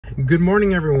Good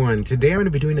morning, everyone. Today I'm going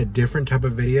to be doing a different type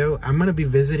of video. I'm going to be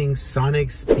visiting Sonic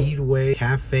Speedway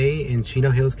Cafe in Chino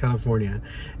Hills, California.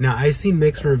 Now, I've seen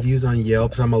mixed reviews on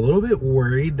Yelp, so I'm a little bit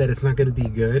worried that it's not going to be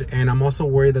good, and I'm also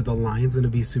worried that the line's going to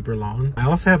be super long. I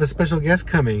also have a special guest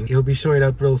coming. He'll be showing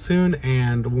up real soon,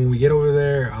 and when we get over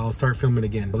there, I'll start filming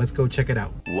again. But let's go check it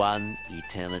out. One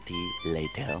eternity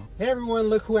later. Hey everyone,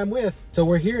 look who I'm with. So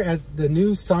we're here at the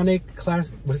new Sonic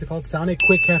what is it called? Sonic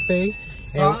Quick Cafe.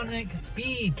 Sonic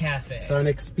Speed Cafe.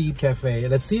 Sonic Speed Cafe.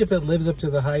 Let's see if it lives up to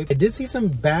the hype. I did see some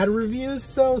bad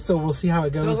reviews though, so we'll see how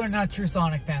it goes. Those are not true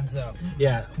Sonic fans though.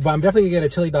 Yeah, but I'm definitely gonna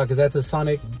get a chili dog because that's a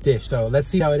Sonic dish. So let's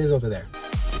see how it is over there.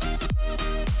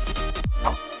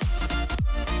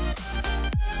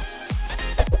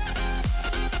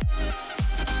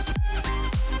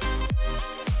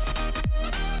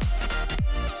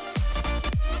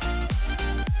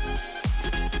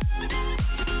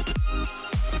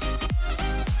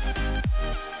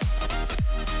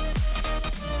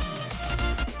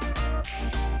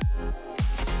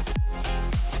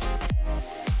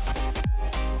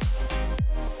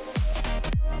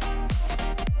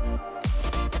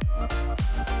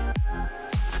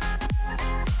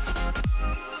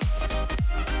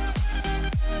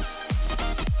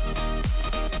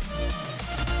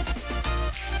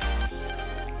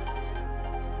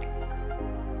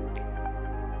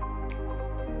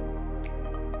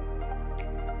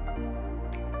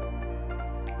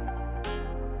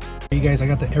 You guys, I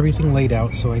got everything laid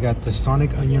out. So I got the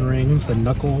Sonic onion rings, the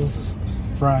Knuckles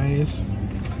fries,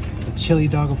 the chili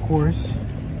dog, of course,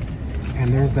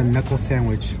 and there's the knuckle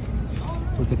sandwich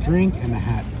with the drink and the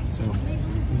hat. So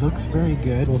it looks very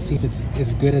good. We'll see if it's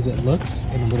as good as it looks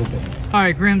in a little bit. All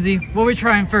right, Grimzy, what are we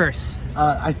trying first?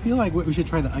 I feel like we should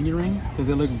try the onion ring because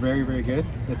they look very, very good.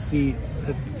 Let's see.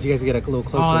 So you guys get a little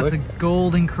closer look. Oh, that's a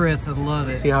golden crisp. I love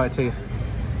it. Let's see how it tastes.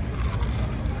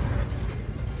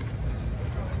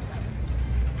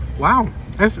 Wow,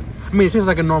 I mean, it tastes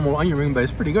like a normal onion ring, but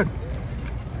it's pretty good.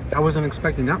 I wasn't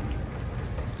expecting that.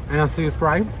 And I see the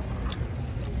fry.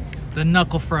 The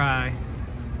knuckle fry.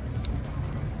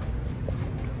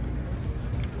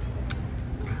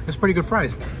 It's pretty good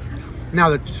fries.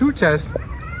 Now the true test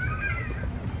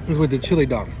is with the chili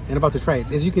dog. And about to try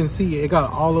it. As you can see, it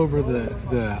got all over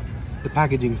the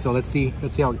packaging. So let's see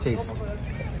how it tastes.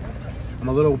 I'm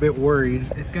a little bit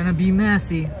worried. It's gonna be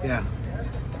messy. Yeah.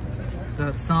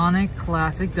 The Sonic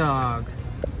Classic Dog.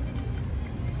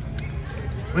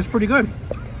 It's pretty good.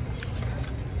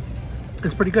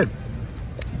 It's pretty good.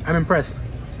 I'm impressed.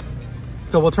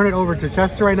 So we'll turn it over to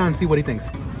Chester right now and see what he thinks.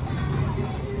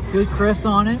 Good crisp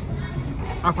on it.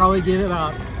 I'll probably give it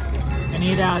about an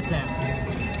 8 out of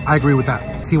 10. I agree with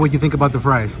that. See what you think about the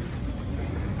fries.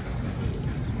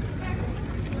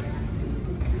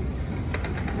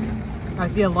 I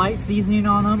see a light seasoning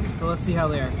on them, so let's see how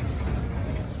they are.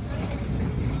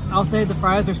 I'll say the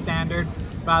fries are standard,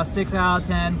 about a 6 out of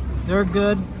 10. They're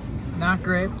good, not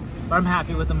great, but I'm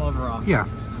happy with them overall. Yeah,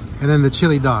 and then the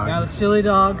chili dog. Now the chili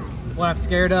dog, what I'm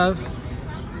scared of.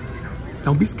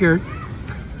 Don't be scared.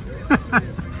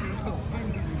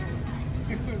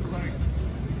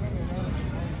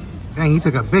 Dang, he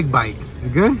took a big bite. You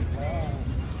good?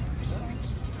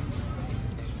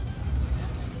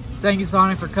 Thank you,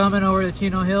 Sonic, for coming over to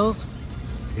Chino Hills.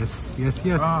 Yes, yes,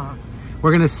 yes.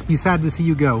 We're gonna be sad to see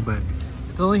you go, but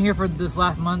it's only here for this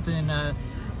last month in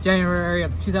January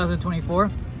of 2024.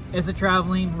 It's a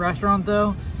traveling restaurant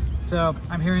though, so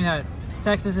I'm hearing that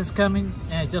Texas is coming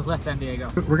and it just left San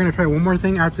Diego. We're gonna try one more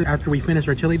thing after we finish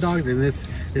our chili dogs, and this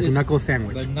is a knuckle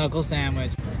sandwich. The knuckle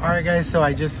sandwich. All right, guys, so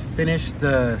I just finished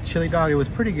the chili dog. It was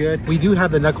pretty good. We do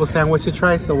have the knuckle sandwich to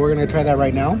try, so we're gonna try that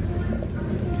right now.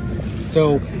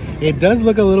 So it does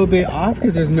look a little bit off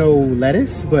because there's no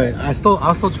lettuce, but I'll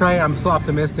still try it. I'm still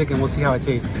optimistic, and we'll see how it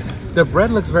tastes. The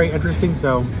bread looks very interesting,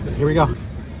 so here we go.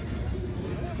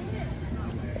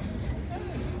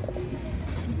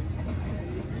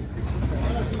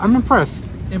 I'm impressed.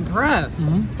 Impressed?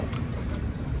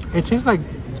 Mm-hmm. It tastes like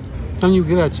something you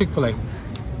get at Chick-fil-A.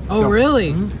 Oh, so,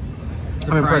 really? I'm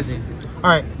impressed. All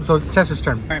right, so Chester's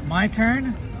turn. All right, my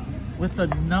turn with the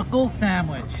knuckle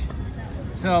sandwich.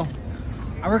 So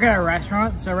I work at a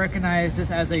restaurant, so I recognize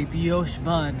this as a brioche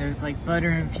bun. There's like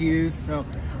butter infused, so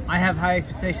I have high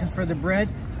expectations for the bread.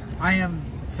 I am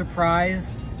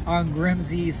surprised on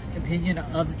Grimzy's opinion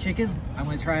of the chicken. I'm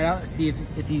gonna try it out and see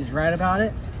if he's right about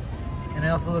it. And it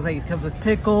also looks like it comes with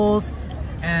pickles,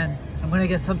 and I'm gonna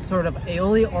get some sort of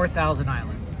aioli or Thousand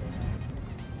Island.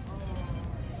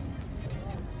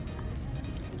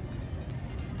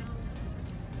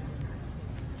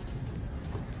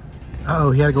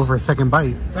 Oh, he had to go for a second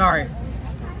bite. Sorry.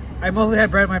 I mostly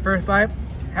had bread my first bite.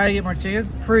 How to Get More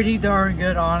Chicken. Pretty darn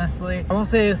good, honestly. I won't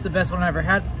say it's the best one I ever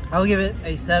had. I'll give it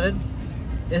a 7.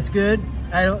 It's good.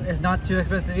 It's not too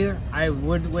expensive either. I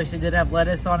would wish it did have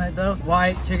lettuce on it though.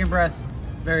 White chicken breast,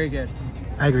 very good.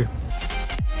 I agree.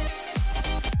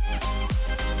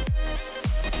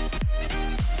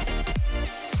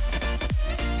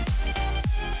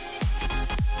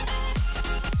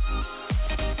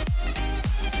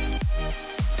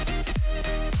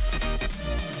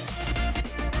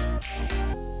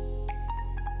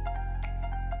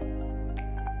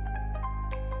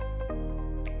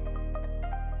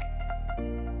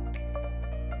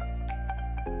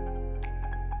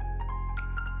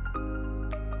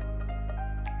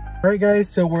 All right, guys,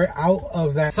 so we're out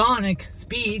of that Sonic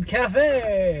Speed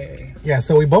Cafe. Yeah,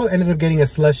 so we both ended up getting a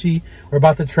slushie. We're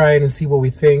about to try it and see what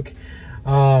we think.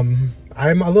 I'm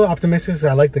a little optimistic because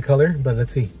I like the color, but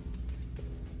let's see.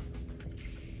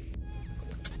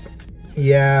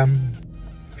 Yeah,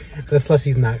 the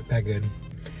slushie's not that good.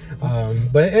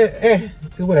 But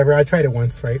whatever, I tried it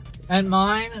once, right? And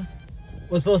mine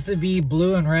was supposed to be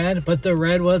blue and red, but the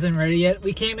red wasn't ready yet.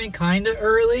 We came in kind of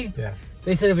early. Yeah.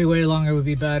 They said if we waited longer it would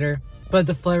be better, but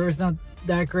the flavor's not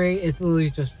that great. It's literally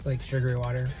just like sugary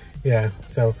water. Yeah,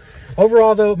 so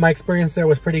overall though, my experience there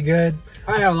was pretty good.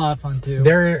 I had a lot of fun too.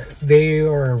 They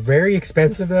are very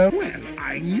expensive though. Well,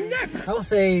 I will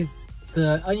say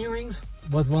the onion rings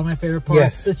was one of my favorite parts.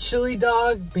 Yes. The chili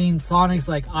dog being Sonic's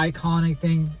like iconic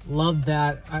thing, loved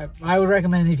that. I would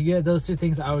recommend if you get those two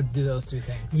things, I would do those two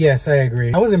things. Yes, I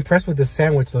agree. I was impressed with the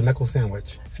sandwich, the knuckle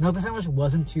sandwich. Knuckle sandwich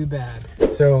wasn't too bad.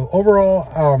 So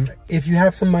overall, if you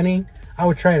have some money, I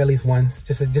would try it at least once,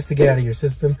 just to get out of your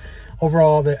system.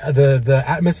 Overall, the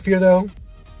atmosphere though,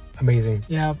 amazing.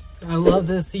 Yeah, I love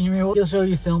the scenery. He'll show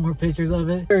you film or pictures of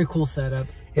it. Very cool setup.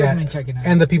 Yeah, Recommend checking it out.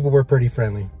 And the people were pretty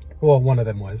friendly. Well, one of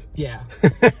them was. Yeah.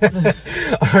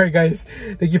 All right, guys.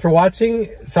 Thank you for watching.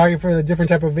 Sorry for the different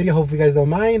type of video. Hope you guys don't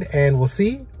mind. And we'll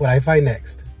see what I find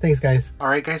next. Thanks, guys. All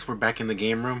right, guys. We're back in the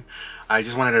game room. I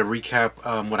just wanted to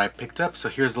recap what I picked up. So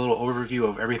here's a little overview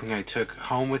of everything I took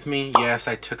home with me. Yes,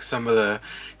 I took some of the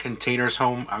containers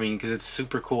home. I mean, because it's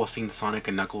super cool seeing Sonic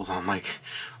and Knuckles on like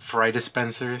fry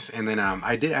dispensers. And then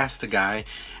I did ask the guy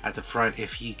at the front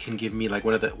if he can give me like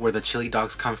where the chili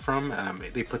dogs come from.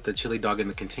 They put the chili dog in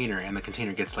the container, and the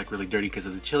container gets like really dirty because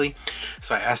of the chili.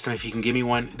 So I asked him if he can give me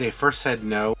one. They first said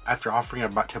no. After offering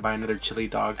to buy another chili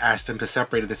dog, asked them to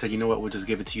separate it. They said, you know what, we'll just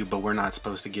give it to you, but we're not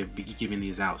supposed to be giving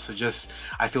these out. So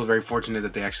I feel very fortunate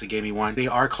that they actually gave me one. They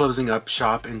are closing up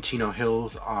shop in Chino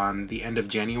Hills on the end of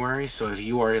January. So if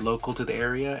you are local to the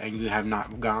area and you have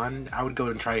not gone, I would go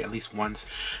and try it at least once.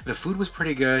 The food was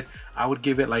pretty good. I would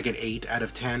give it like an 8 out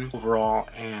of 10 overall.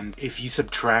 And if you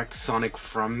subtract Sonic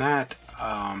from that,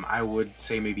 I would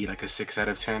say maybe like a 6 out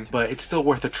of 10, but it's still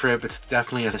worth a trip. It's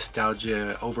definitely a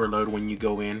nostalgia overload when you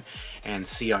go in and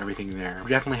see everything there. We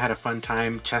definitely had a fun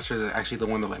time. Chester's actually the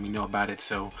one that let me know about it,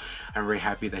 so I'm very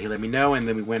happy that he let me know, and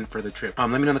then we went for the trip. Let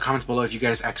me know in the comments below if you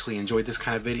guys actually enjoyed this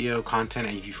kind of video content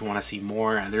and if you want to see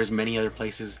more. And there's many other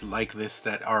places like this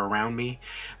that are around me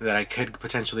that I could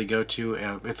potentially go to.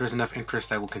 If there's enough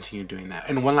interest, I will continue doing that.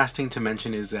 And one last thing to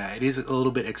mention is that it is a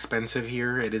little bit expensive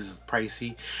here. It is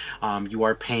pricey. You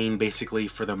are paying basically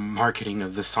for the marketing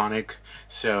of the Sonic,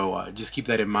 so just keep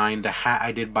that in mind. The hat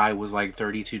I did buy was like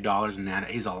 $32, and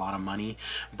that is a lot of money,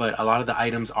 but a lot of the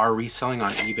items are reselling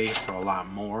on eBay for a lot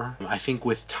more. I think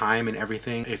with time and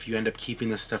everything, if you end up keeping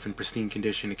this stuff in pristine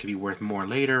condition, it could be worth more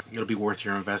later. It'll be worth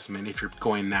your investment if you're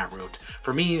going that route.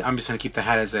 For me, I'm just going to keep the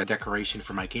hat as a decoration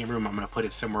for my game room. I'm going to put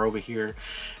it somewhere over here,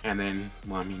 and then,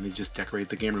 well, I mean, just decorate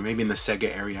the game room, maybe in the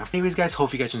Sega area. Anyways, guys,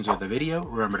 hope you guys enjoyed the video.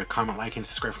 Remember to comment, like, and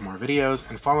subscribe for more videos,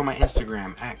 and follow my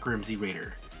Instagram at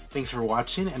GrimzyRaider. Thanks for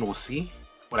watching, and we'll see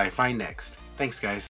what I find next. Thanks, guys.